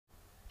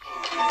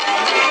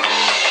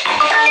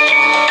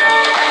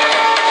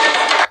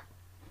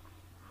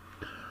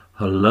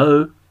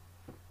Hello?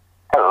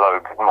 Hello,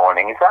 good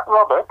morning. Is that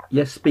Robert?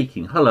 Yes,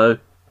 speaking. Hello.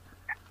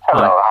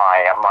 Hello,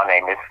 Hi. hi. My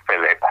name is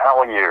Philip. How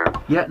are you?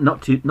 Yeah,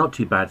 not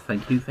too bad,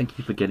 thank you. Thank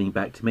you for getting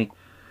back to me.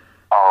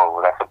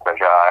 Oh, that's a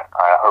pleasure.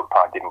 I hope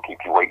I didn't keep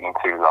you waiting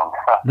too long.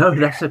 No,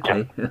 that's just,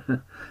 okay. just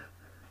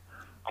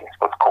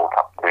was caught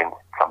up doing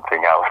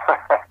something else.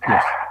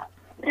 Yes.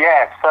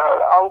 Yeah,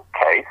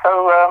 okay.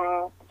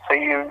 So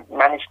you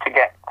managed to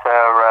get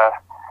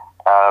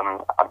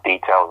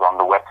details on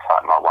the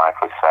website, my wife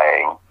was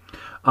saying.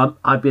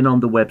 I've been on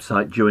the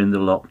website during the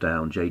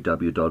lockdown,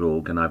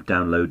 jw.org, and I've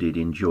downloaded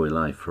Enjoy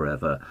Life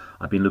Forever.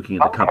 I've been looking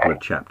at a couple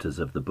of chapters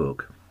of the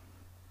book.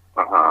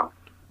 And,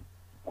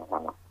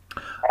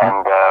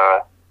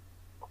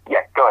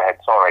 yeah, go ahead.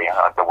 Sorry,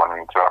 I don't want to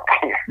interrupt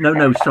you.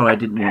 No, sorry, I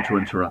didn't want to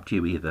interrupt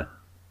you either.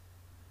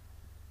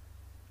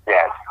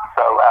 Yes.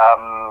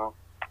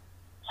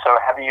 So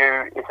have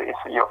you? Is it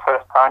your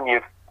first time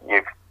you've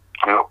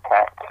looked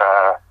at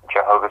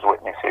Jehovah's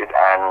Witnesses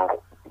and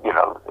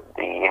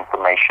the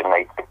information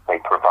they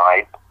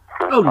provide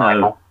through the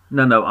Bible?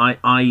 No.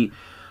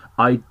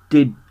 I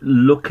did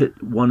look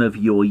at one of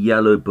your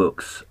yellow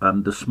books,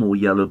 the small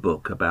yellow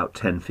book, about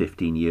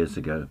 10-15 years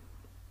ago.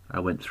 I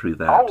went through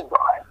that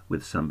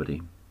with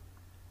somebody.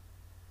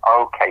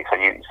 Okay, so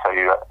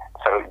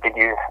did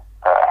you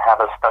have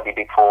a study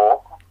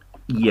before?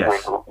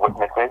 Yes. With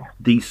witnesses?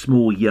 The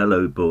small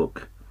yellow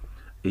book,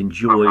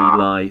 Enjoy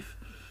Life.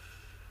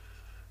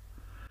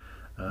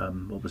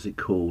 What was it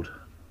called?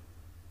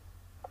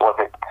 Was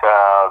it,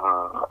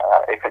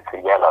 if it's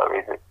a yellow,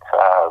 is it,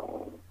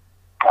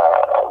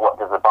 what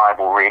does the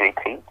Bible really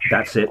teach?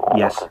 That's it,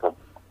 yes.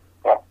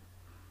 Yeah.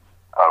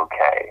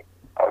 Okay.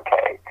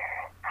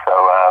 So,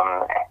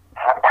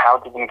 how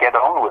did you get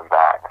on with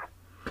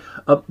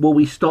that? Well,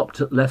 we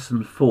stopped at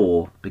lesson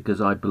 4 because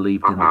I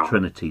believed in the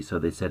Trinity, so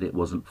they said it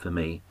wasn't for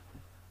me.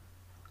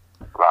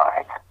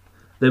 Right.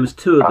 There was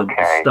 2 of them at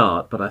the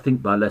start, but I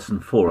think by lesson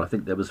 4, I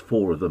think there was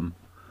 4 of them.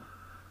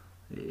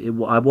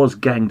 I was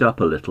ganged up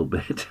a little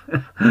bit.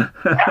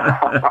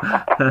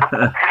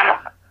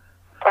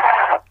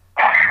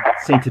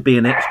 Seemed to be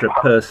an extra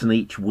person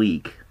each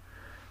week.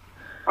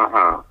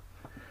 I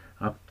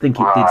think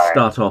it did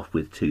start off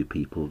with 2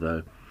 people,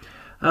 though.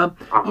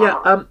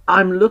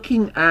 I'm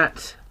looking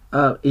at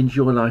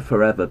Enjoy Life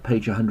Forever,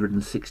 page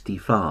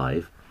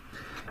 165.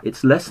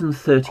 It's lesson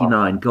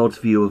 39, God's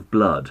View of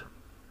Blood.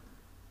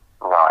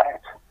 Right.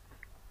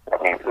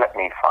 Let me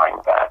find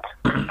that.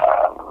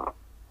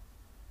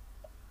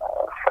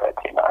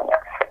 39,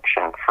 that's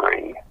section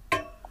 3.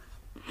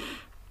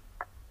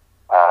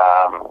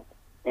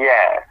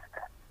 Yes.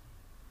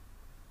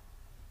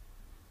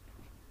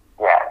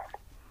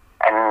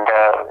 And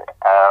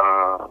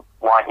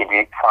why did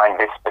you find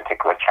this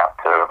particular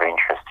chapter of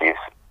interest to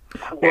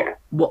you?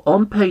 Well,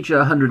 on page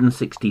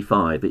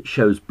 165, it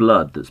shows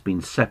blood that's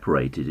been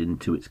separated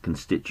into its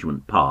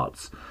constituent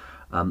parts.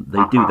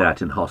 They do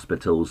that in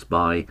hospitals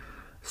by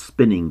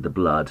spinning the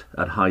blood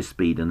at high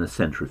speed in a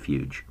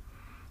centrifuge.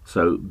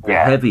 So the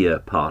heavier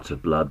part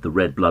of blood, the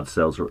red blood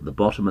cells, are at the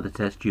bottom of the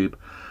test tube.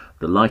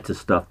 The lighter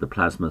stuff, the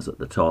plasma's at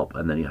the top,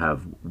 and then you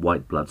have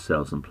white blood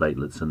cells and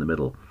platelets in the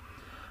middle.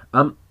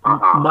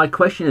 My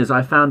question is,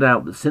 I found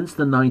out that since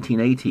the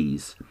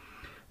 1980s,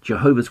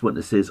 Jehovah's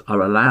Witnesses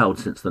are allowed,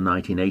 since the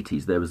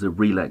 1980s, there was a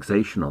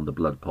relaxation on the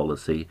blood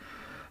policy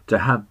to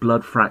have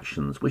blood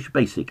fractions, which are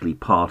basically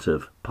part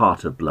of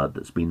blood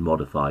that's been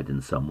modified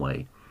in some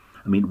way.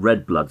 I mean,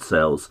 red blood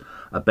cells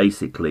are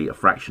basically, a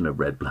fraction of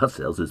red blood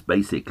cells is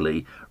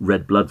basically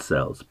red blood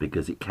cells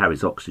because it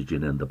carries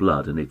oxygen in the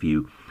blood, and if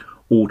you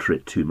alter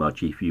it too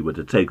much, if you were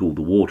to take all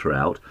the water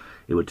out,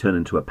 it would turn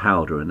into a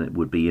powder and it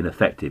would be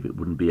ineffective. It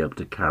wouldn't be able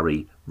to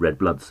carry red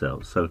blood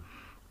cells. So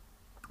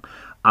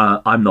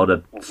I'm not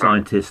a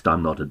scientist,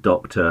 I'm not a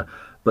doctor,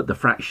 but the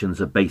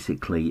fractions are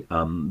basically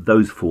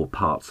those 4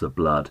 parts of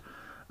blood,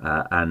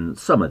 and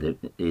some of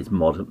it is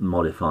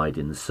modified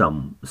in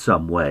some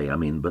way. I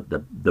mean, but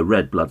the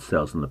red blood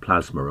cells and the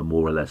plasma are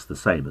more or less the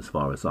same as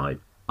far as I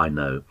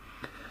know.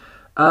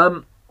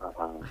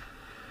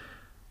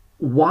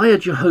 Why are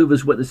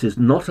Jehovah's Witnesses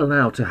not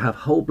allowed to have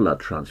whole blood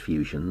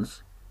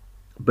transfusions?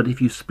 But if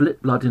you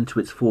split blood into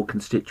its 4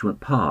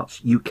 constituent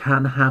parts, you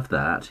can have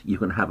that. You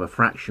can have a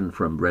fraction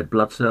from red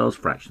blood cells,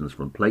 fractions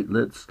from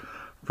platelets,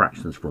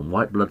 fractions from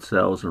white blood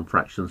cells, and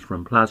fractions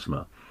from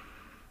plasma.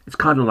 It's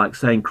kind of like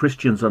saying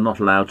Christians are not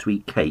allowed to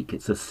eat cake.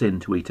 It's a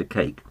sin to eat a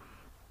cake.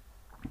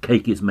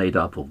 Cake is made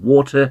up of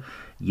water,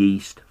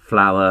 yeast,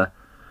 flour,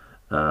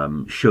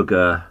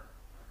 sugar.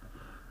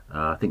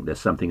 I think there's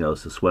something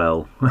else as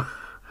well.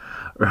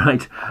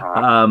 Right?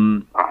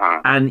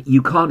 And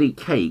you can't eat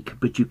cake,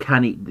 but you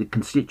can eat the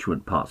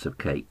constituent parts of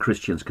cake.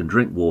 Christians can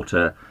drink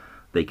water,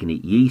 they can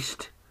eat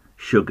yeast,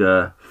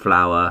 sugar,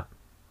 flour,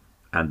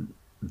 and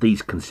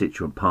these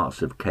constituent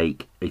parts of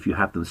cake. If you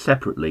have them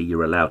separately,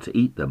 you're allowed to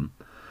eat them.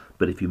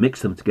 But if you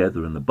mix them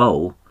together in a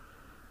bowl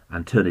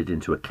and turn it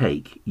into a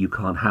cake, you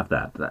can't have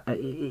that.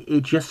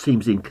 It just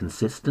seems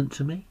inconsistent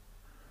to me.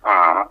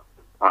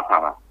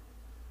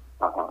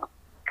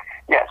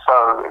 Yeah,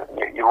 so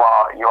you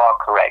are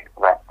correct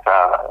that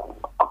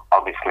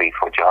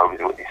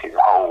Jehovah's Witnesses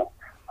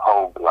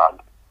whole blood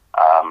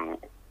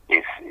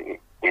is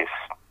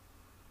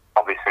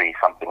obviously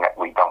something that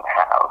we don't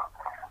have.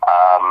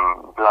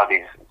 Blood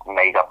is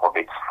made up of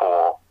its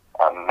four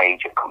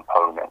major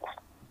components,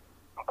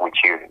 which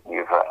you've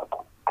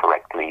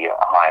correctly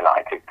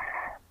highlighted.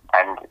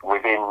 And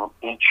within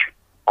each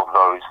of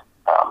those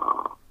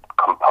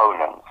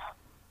components,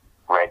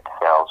 red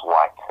cells,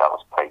 white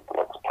cells,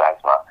 platelets,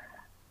 plasma,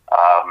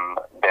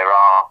 there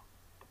are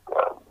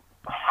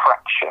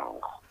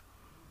fractions,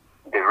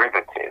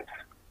 derivatives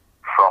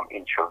from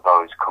each of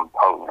those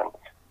components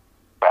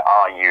that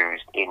are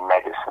used in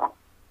medicine.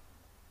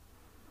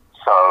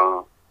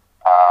 So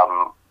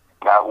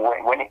now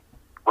when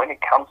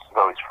it comes to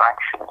those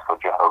fractions for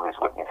Jehovah's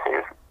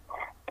Witnesses,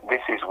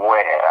 this is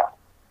where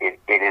it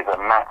is a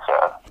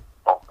matter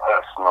of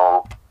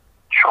personal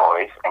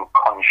choice and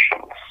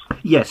conscience.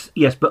 Yes,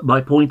 but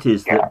my point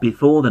is that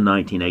before the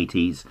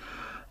 1980s,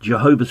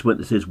 Jehovah's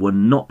Witnesses were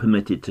not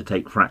permitted to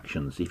take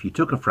fractions. If you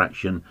took a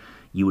fraction,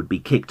 you would be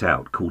kicked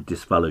out, called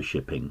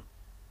disfellowshipping.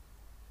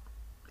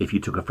 If you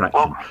took a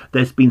fraction.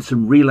 There's been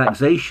some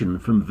relaxation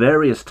from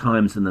various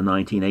times in the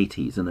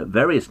 1980s, and at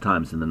various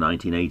times in the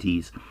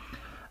 1980s,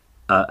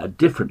 at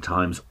different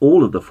times,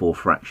 all of the four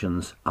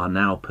fractions are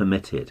now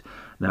permitted.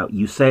 Now,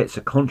 you say it's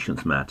a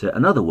conscience matter.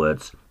 In other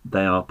words,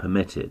 they are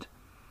permitted.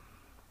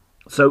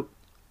 So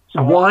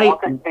why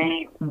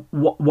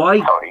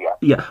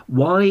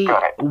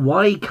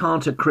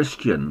can't a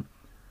Christian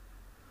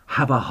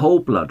have a whole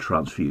blood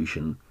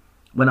transfusion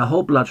when a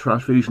whole blood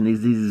transfusion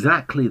is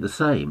exactly the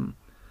same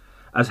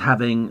as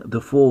having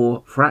the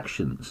four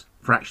fractions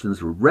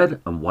of red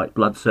and white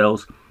blood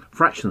cells,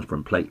 fractions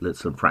from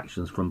platelets, and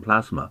fractions from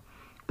plasma?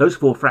 Those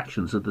four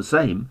fractions are the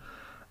same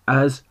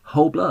as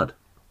whole blood.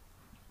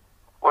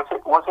 Was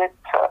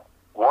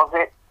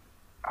it?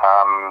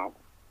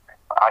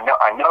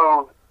 I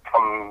know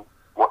from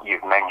what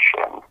you've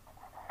mentioned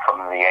from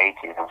the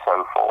 80s and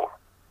so forth.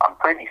 I'm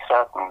pretty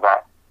certain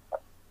that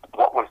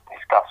what was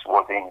discussed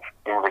was in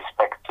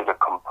respect to the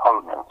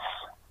components.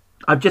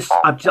 I've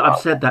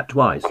said that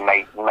twice.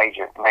 The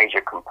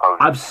major components.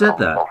 I've said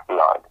that. Of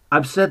blood.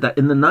 I've said that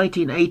in the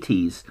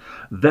 1980s,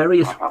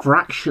 various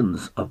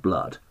fractions of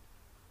blood,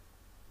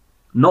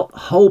 not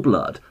whole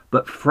blood,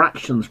 but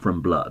fractions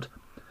from blood.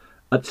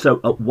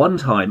 So at one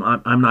time,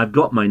 I've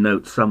got my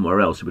notes somewhere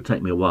else. It would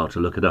take me a while to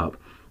look it up.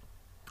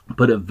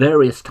 But at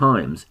various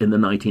times in the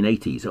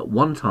 1980s, at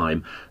one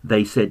time,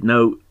 they said,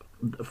 no,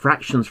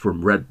 fractions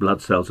from red blood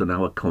cells are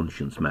now a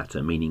conscience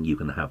matter, meaning you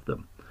can have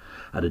them.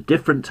 At a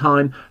different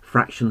time,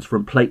 fractions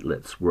from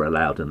platelets were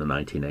allowed in the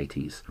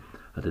 1980s.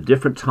 At a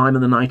different time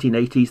in the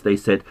 1980s, they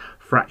said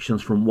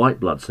fractions from white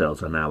blood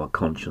cells are now a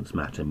conscience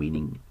matter,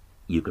 meaning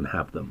you can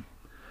have them.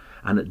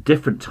 And at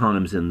different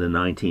times in the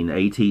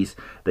 1980s,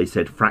 they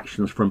said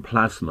fractions from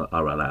plasma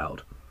are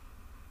allowed.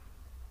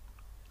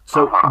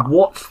 So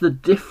what's the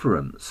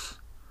difference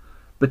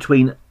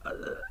between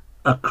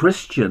a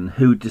Christian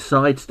who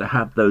decides to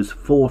have those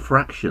four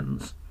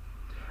fractions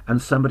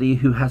and somebody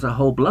who has a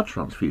whole blood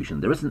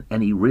transfusion? There isn't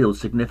any real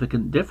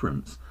significant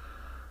difference.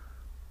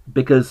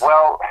 Because...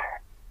 Well,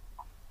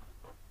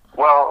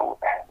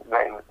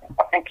 I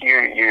think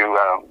you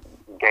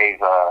gave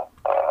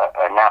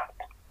an apt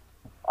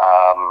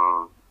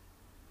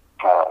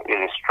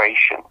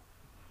illustration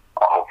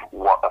of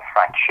what a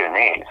fraction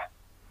is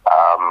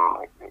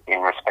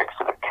in respect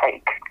to the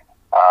cake.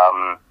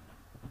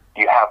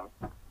 You have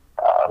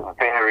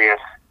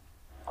various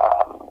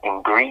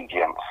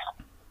ingredients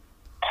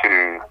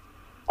to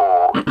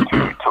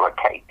a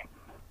cake.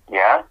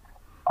 Yeah.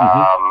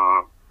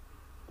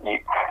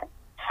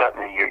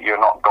 Certainly, you're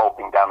not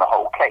gulping down the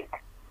whole cake,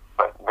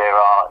 but there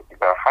are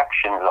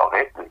fractions of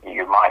it.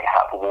 You might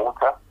have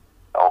water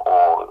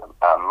or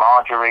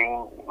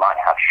margarine. You might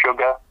have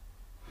sugar.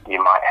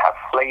 You might have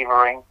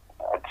flavoring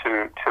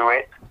to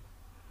it.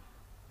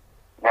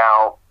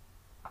 Now,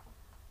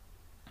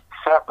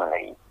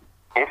 certainly,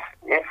 if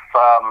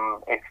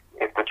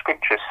the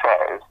scripture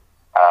says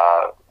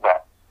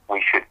that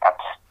we should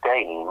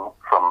abstain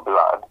from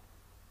blood,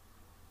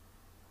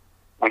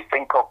 we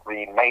think of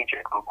the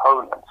major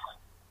components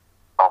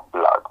of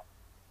blood: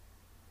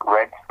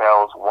 red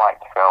cells,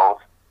 white cells,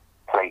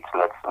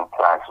 platelets, and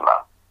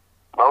plasma.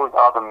 Those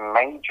are the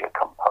major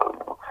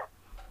components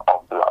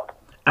of blood.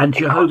 And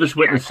Jehovah's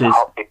Witnesses...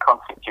 It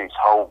constitutes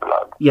whole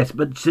blood. Yes,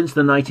 but since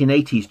the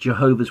 1980s,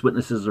 Jehovah's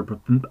Witnesses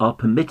are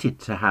permitted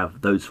to have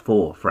those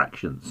four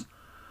fractions,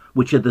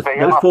 which are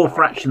those four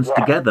fractions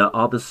together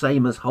are the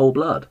same as whole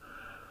blood.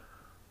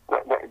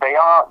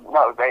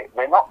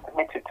 They're not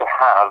permitted to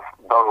have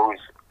those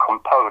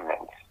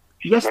components.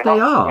 Yes, they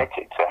are.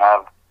 Permitted to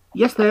have.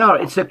 Yes, they are.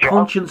 It's a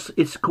conscience.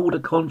 It's called a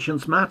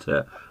conscience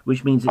matter,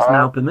 which means it's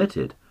now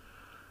permitted.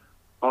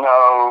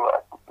 No,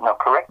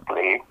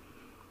 correctly,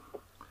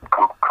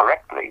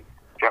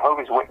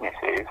 Jehovah's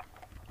Witnesses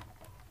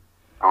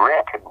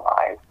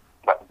recognize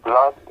that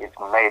blood is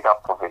made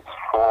up of its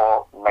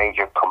four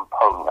major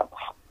components.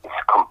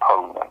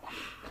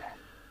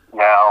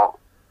 Now,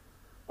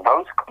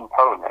 those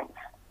components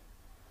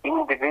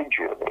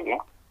individually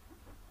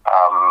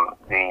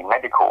the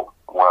medical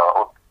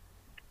world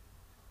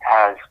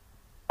has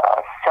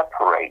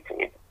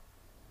separated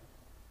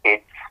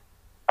it's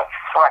a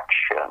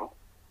fraction,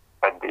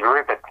 a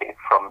derivative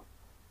from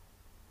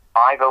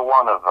either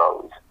one of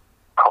those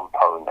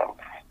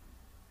components,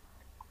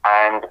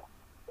 and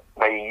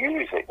they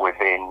use it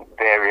within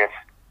various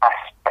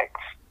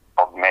aspects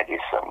of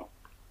medicine.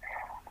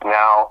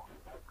 Now,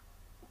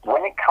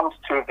 when it comes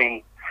to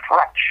the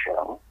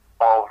fraction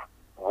of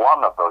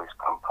one of those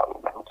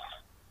components,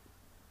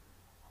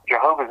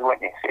 Jehovah's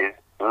Witnesses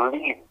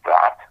leave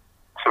that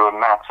to a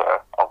matter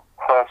of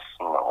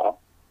personal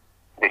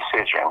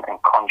decision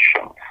and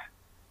conscience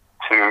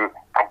to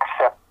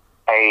accept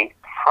a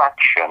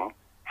fraction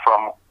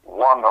from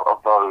one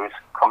of those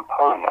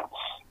components.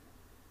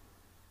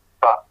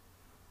 But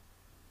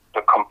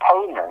the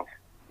component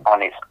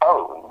on its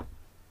own,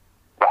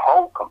 the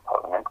whole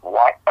component,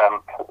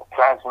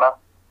 plasma,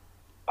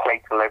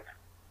 platelets,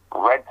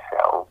 red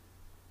cells,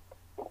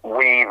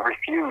 we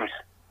refuse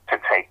to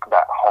take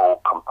that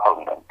whole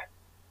component.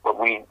 But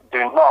we do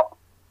not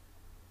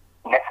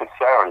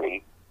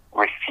necessarily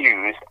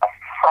refuse a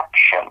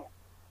fraction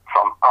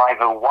from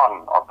either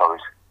one of those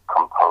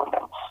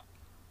components.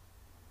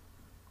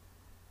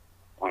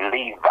 We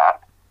leave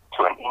that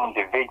to an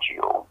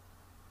individual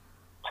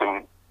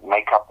to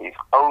make up his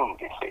own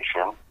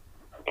decision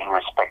in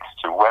respects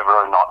to whether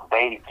or not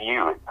they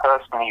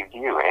personally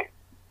view it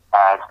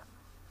as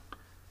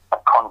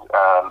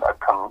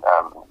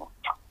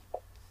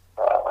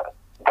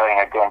going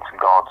against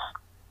God's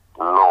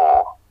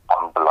law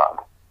on blood.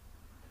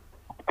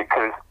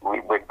 Because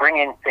we're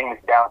bringing things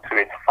down to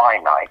its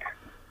finite.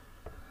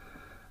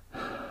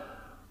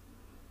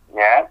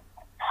 Yeah?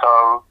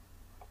 So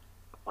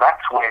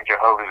that's where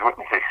Jehovah's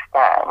Witnesses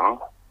stand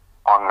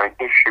on the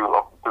issue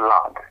of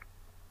blood.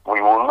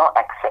 We will not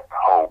accept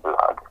whole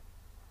blood.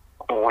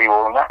 We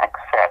will not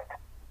accept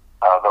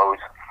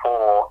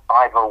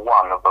either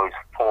one of those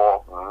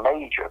four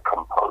major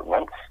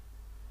components.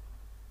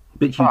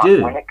 But you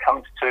do. When it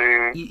comes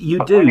to...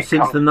 You do.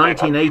 Since the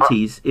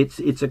 1980s,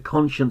 it's a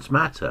conscience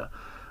matter,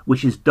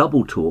 which is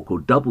double talk or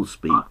double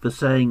speak for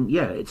saying,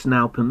 yeah, it's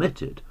now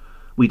permitted.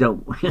 We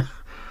don't...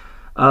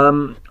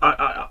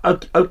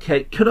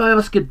 okay, could I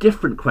ask a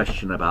different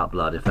question about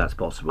blood, if that's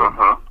possible?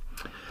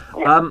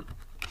 Yeah.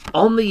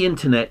 On the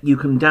internet, you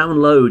can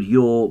download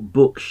your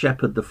book,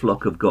 Shepherd the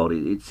Flock of God.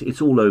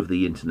 It's all over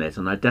the internet,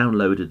 and I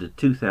downloaded a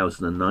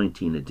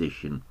 2019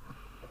 edition.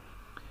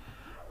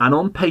 And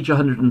on page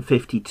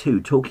 152,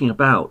 talking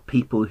about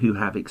people who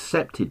have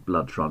accepted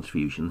blood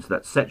transfusions,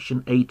 that's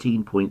section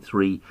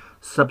 18.3,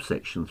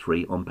 subsection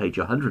 3 on page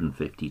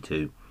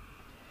 152.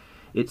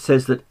 It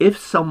says that if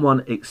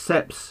someone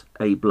accepts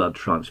a blood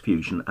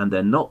transfusion and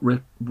they're not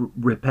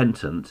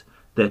repentant,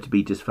 they're to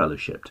be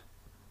disfellowshipped.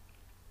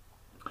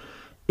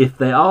 If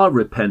they are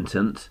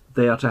repentant,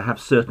 they are to have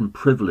certain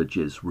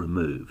privileges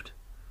removed.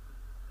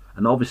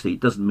 And obviously it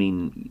doesn't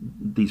mean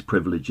these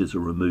privileges are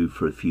removed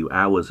for a few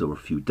hours or a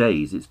few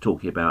days. It's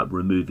talking about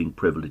removing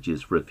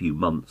privileges for a few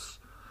months,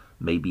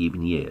 maybe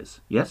even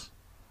years. Yes?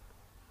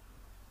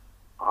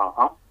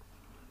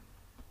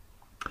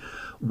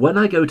 When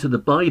I go to the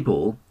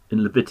Bible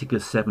in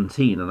Leviticus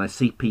 17 and I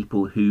see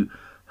people who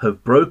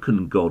have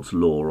broken God's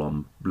law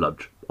on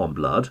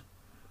blood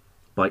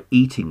by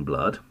eating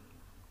blood,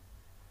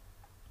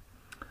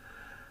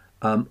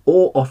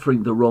 or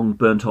offering the wrong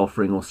burnt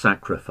offering or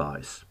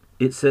sacrifice,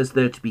 it says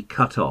they're to be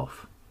cut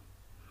off.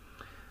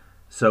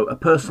 So a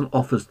person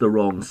offers the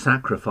wrong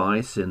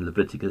sacrifice in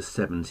Leviticus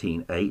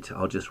 17:8,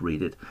 I'll just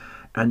read it.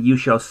 And you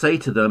shall say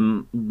to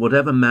them,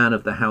 whatever man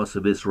of the house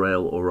of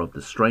Israel or of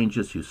the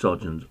strangers who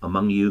sojourn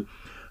among you,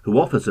 who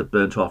offers a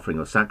burnt offering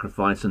or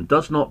sacrifice and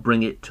does not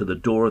bring it to the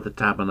door of the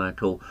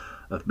tabernacle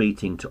of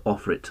meeting to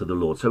offer it to the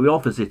Lord. So he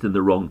offers it in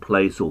the wrong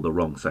place or the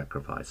wrong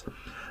sacrifice.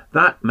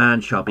 That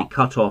man shall be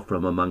cut off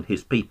from among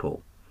his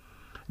people.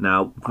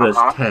 Now, verse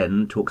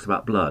 10 talks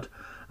about blood.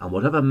 And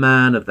whatever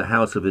man of the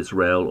house of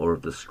Israel or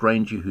of the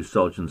stranger who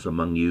sojourns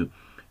among you,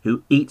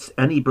 who eats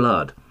any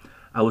blood,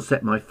 I will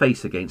set my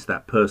face against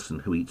that person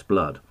who eats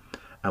blood,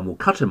 and will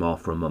cut him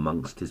off from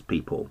amongst his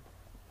people.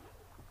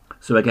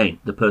 So again,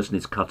 the person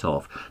is cut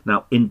off.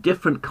 Now, in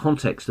different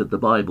contexts of the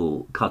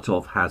Bible, cut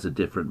off has a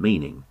different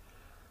meaning.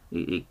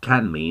 It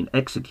can mean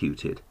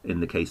executed in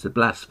the case of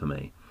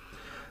blasphemy.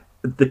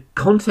 The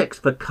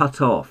context for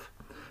cut off,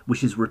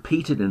 which is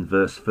repeated in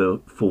verse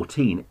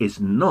 14, is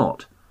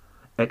not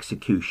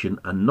execution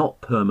and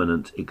not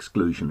permanent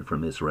exclusion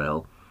from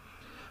Israel.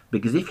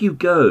 Because if you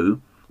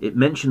go, it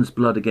mentions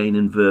blood again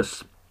in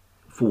verse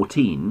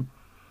 14,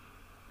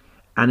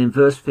 and in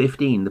verse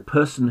 15, the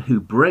person who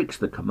breaks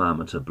the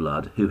commandment of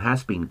blood, who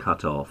has been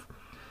cut off,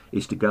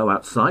 is to go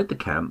outside the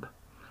camp,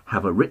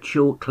 have a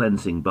ritual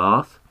cleansing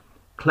bath,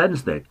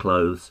 cleanse their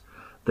clothes.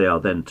 They are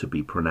then to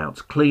be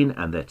pronounced clean,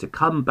 and they're to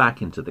come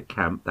back into the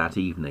camp that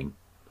evening.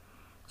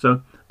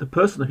 So the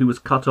person who was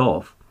cut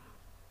off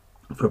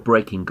for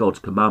breaking God's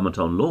commandment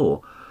on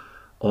law,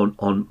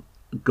 on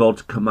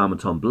God's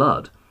commandment on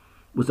blood,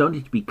 was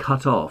only to be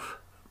cut off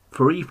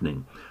for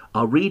evening.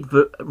 I'll read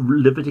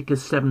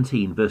Leviticus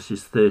 17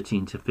 verses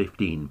 13 to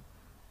 15.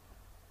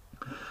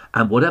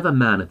 And whatever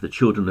man of the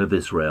children of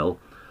Israel,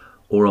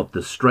 or of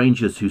the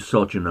strangers who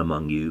sojourn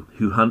among you,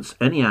 who hunts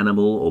any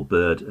animal or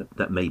bird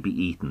that may be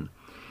eaten,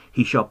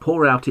 he shall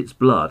pour out its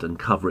blood and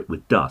cover it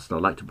with dust.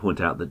 I'd like to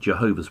point out that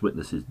Jehovah's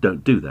Witnesses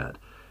don't do that.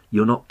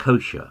 You're not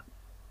kosher.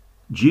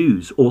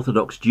 Jews,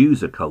 Orthodox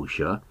Jews, are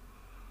kosher.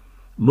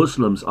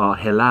 Muslims are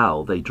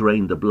halal. They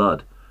drain the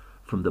blood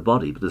from the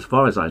body. But as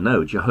far as I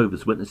know,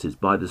 Jehovah's Witnesses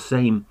buy the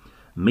same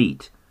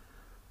meat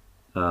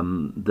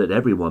that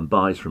everyone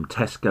buys from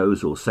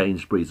Tesco's or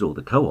Sainsbury's or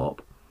the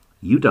Co-op.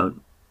 You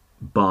don't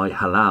buy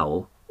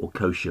halal or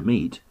kosher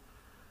meat.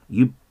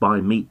 You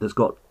buy meat that's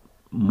got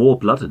more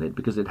blood in it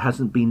because it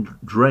hasn't been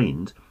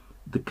drained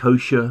the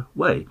kosher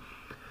way.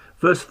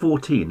 Verse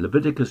 14,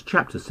 Leviticus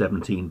chapter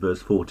 17,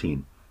 verse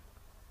 14.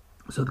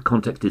 So the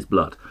context is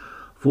blood.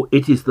 For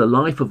it is the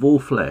life of all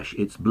flesh,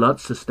 its blood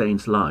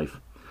sustains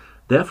life.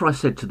 Therefore I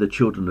said to the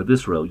children of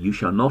Israel, you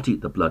shall not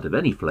eat the blood of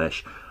any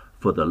flesh,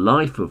 for the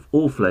life of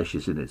all flesh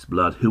is in its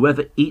blood.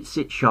 Whoever eats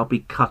it shall be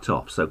cut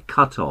off. So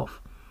cut off.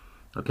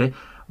 Okay,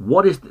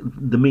 what is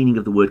the meaning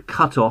of the word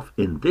cut off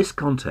in this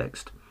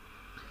context?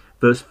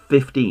 Verse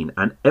 15,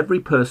 and every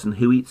person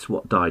who eats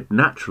what died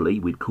naturally,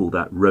 we'd call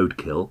that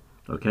roadkill,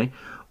 okay?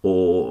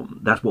 Or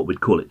that's what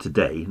we'd call it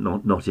today,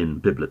 not in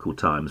biblical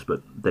times,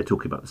 but they're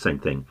talking about the same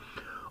thing.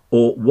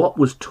 Or what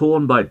was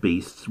torn by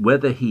beasts,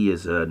 whether he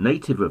is a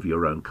native of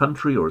your own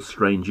country or a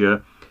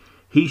stranger,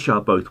 he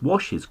shall both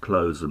wash his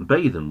clothes and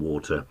bathe in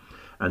water,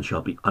 and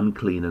shall be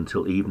unclean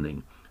until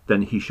evening.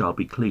 Then he shall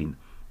be clean.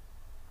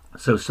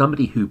 So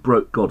somebody who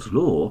broke God's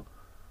law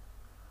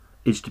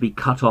is to be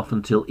cut off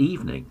until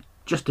evening,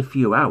 just a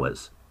few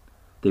hours.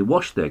 They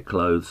wash their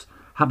clothes,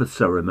 have a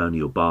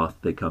ceremonial bath,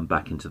 they come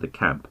back into the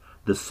camp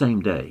the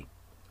same day,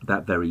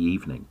 that very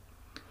evening.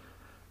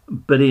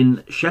 But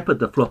in Shepherd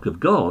the Flock of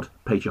God,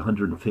 page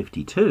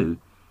 152,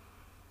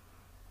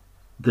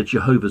 the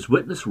Jehovah's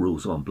Witness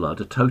rules on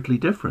blood are totally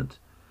different.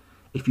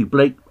 If you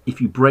break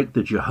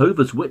the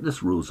Jehovah's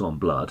Witness rules on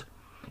blood,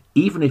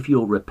 even if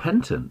you're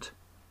repentant,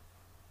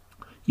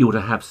 you're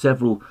to have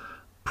several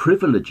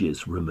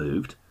privileges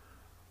removed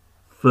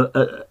for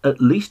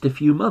at least a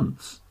few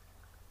months.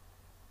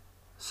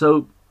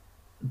 So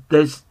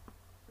there's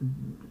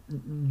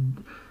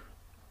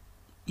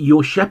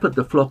your shepherd,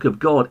 the flock of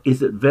God,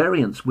 is at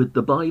variance with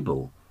the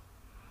Bible.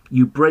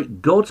 You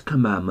break God's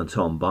commandment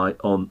on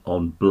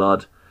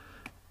blood,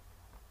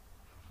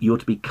 you're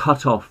to be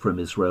cut off from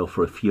Israel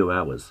for a few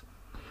hours.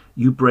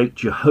 You break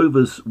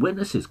Jehovah's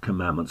Witnesses'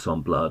 commandments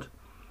on blood.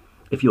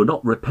 If you're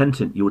not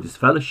repentant, you're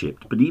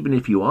disfellowshipped. But even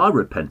if you are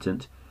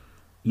repentant,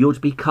 you're to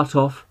be cut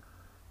off.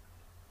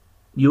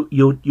 You're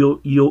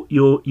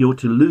to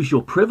lose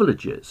your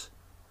privileges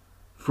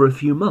for a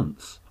few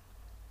months.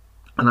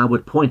 And I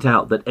would point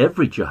out that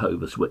every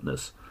Jehovah's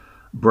Witness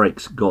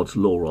breaks God's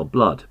law on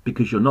blood,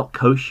 because you're not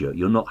kosher,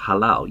 you're not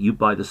halal. You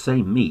buy the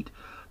same meat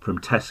from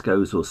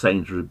Tesco's or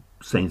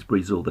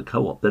Sainsbury's or the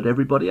Co-op that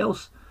everybody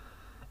else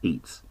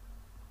eats.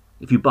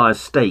 If you buy a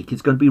steak,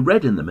 it's going to be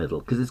red in the middle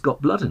because it's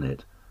got blood in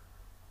it.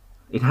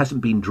 It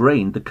hasn't been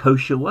drained the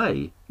kosher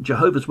way.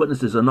 Jehovah's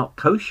Witnesses are not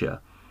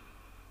kosher.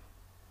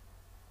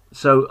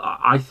 So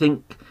I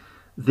think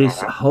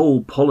this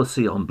whole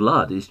policy on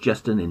blood is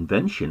just an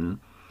invention.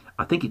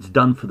 I think it's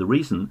done for the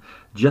reason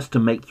just to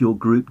make your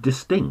group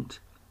distinct,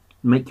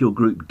 make your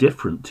group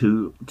different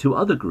to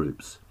other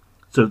groups,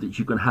 so that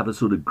you can have a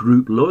sort of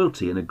group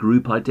loyalty and a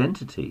group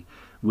identity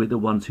with the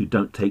ones who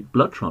don't take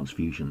blood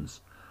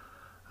transfusions.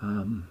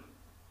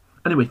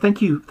 Anyway,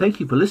 thank you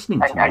for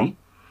listening to me.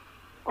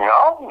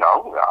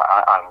 No,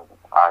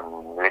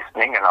 I'm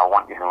listening, and I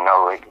want you to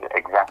know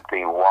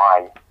exactly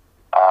why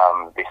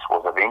this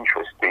was of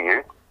interest to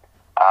you.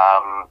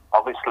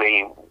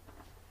 Obviously,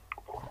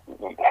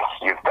 yes,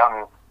 you've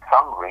done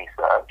some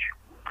research.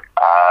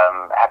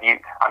 Have you?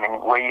 I mean,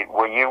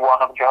 were you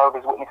one of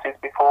Jehovah's Witnesses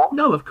before?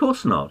 No, of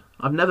course not.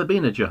 I've never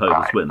been a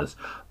Jehovah's Witness,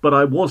 but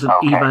I was an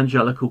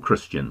evangelical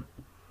Christian.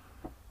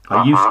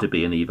 I used to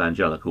be an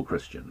evangelical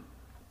Christian.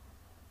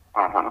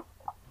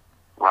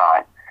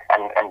 Right.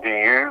 And do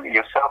you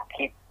yourself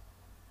keep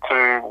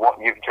to what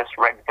you've just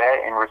read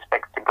there in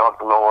respect to God's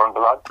law and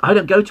blood? I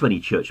don't go to any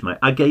church, mate.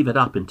 I gave it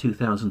up in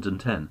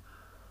 2010.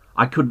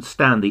 I couldn't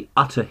stand the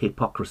utter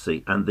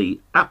hypocrisy and the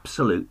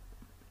absolute,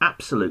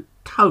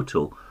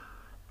 total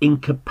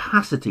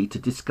incapacity to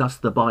discuss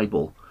the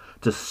Bible,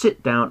 to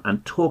sit down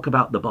and talk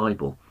about the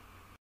Bible.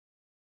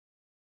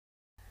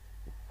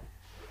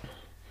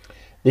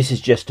 This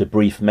is just a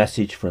brief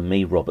message from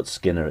me, Robert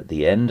Skinner, at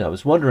the end. I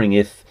was wondering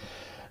if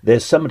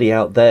there's somebody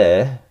out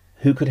there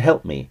who could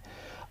help me.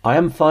 I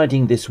am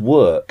finding this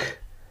work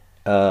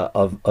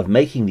of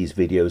making these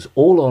videos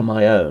all on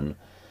my own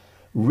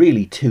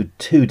really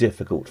too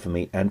difficult for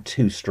me and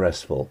too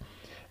stressful,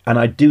 and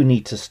I do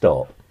need to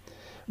stop.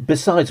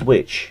 Besides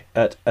which,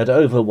 at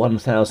over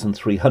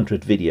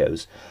 1,300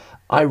 videos,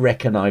 I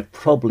reckon I've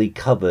probably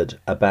covered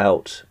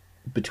about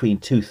between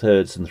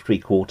 2/3 and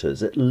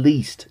 3/4, at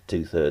least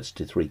 2/3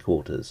 to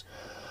 3/4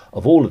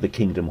 of all of the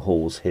Kingdom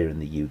halls here in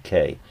the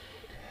UK.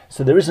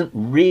 So there isn't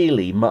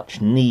really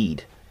much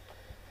need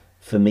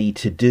for me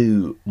to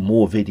do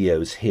more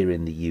videos here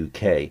in the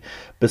UK.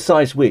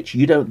 Besides which,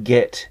 you don't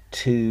get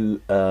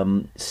to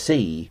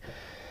see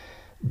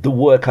the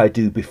work I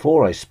do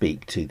before I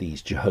speak to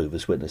these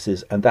Jehovah's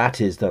Witnesses, and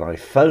that is that I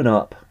phone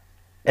up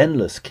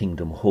endless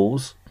kingdom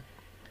halls,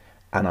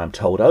 and I'm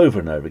told over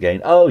and over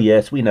again, oh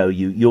yes, we know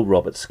you, you're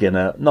Robert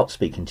Skinner, not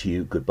speaking to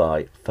you,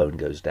 goodbye, phone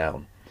goes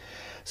down.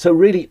 So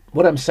really,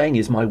 what I'm saying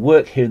is my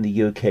work here in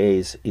the UK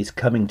is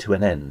coming to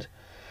an end.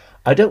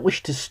 I don't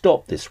wish to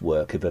stop this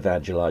work of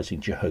evangelizing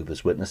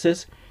Jehovah's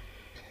Witnesses,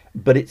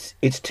 but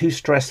it's too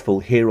stressful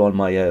here on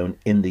my own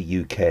in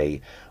the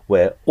UK,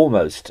 where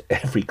almost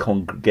every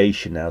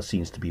congregation now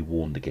seems to be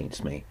warned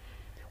against me.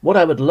 What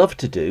I would love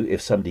to do,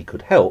 if somebody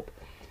could help,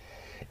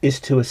 is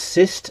to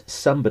assist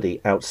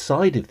somebody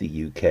outside of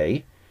the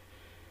UK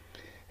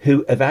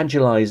who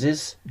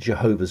evangelizes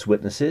Jehovah's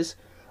Witnesses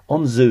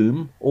on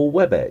Zoom or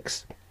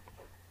WebEx.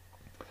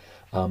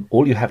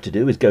 All you have to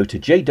do is go to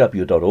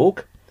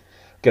jw.org,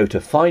 go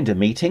to find a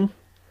meeting,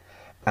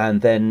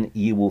 and then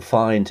you will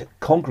find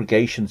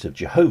congregations of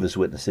Jehovah's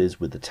Witnesses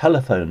with the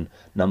telephone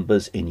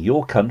numbers in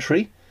your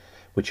country,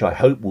 which I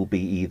hope will be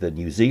either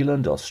New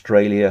Zealand,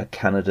 Australia,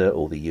 Canada,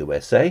 or the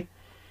USA.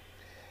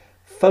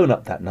 Phone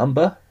up that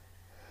number,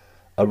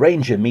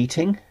 arrange a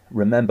meeting.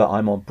 Remember,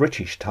 I'm on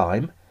British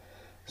time,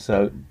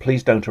 so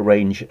please don't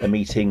arrange a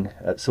meeting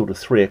at sort of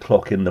 3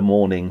 o'clock in the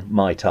morning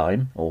my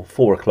time, or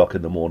 4 o'clock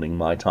in the morning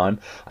my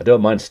time. I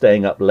don't mind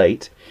staying up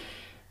late,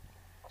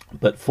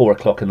 but 4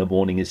 o'clock in the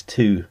morning is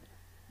too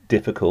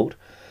difficult.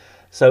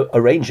 So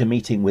arrange a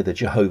meeting with a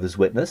Jehovah's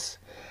Witness.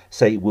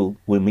 Say we'll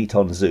meet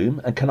on Zoom,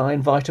 and can I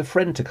invite a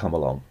friend to come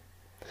along?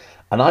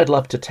 And I'd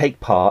love to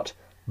take part,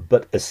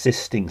 but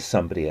assisting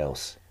somebody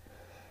else.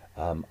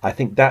 I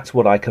think that's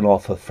what I can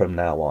offer from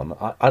now on.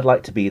 I'd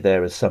like to be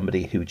there as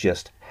somebody who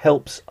just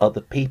helps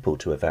other people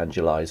to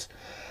evangelize,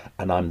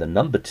 and I'm the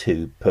number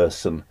 2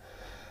 person.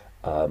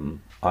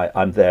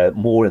 I'm there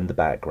more in the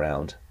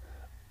background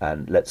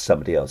and let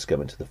somebody else go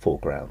into the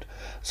foreground.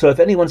 So if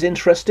anyone's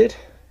interested,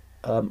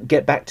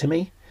 get back to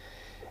me.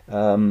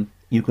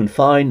 You can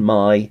find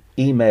my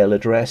email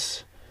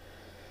address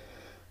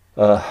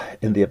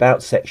in the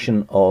About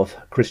section of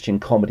Christian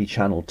Comedy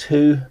Channel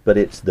 2, but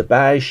it's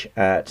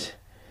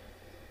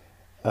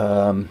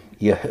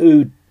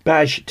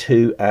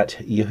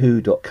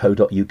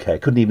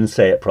thebaj2@yahoo.co.uk. Couldn't even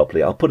say it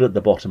properly. I'll put it at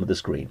the bottom of the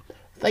screen.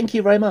 Thank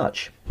you very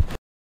much.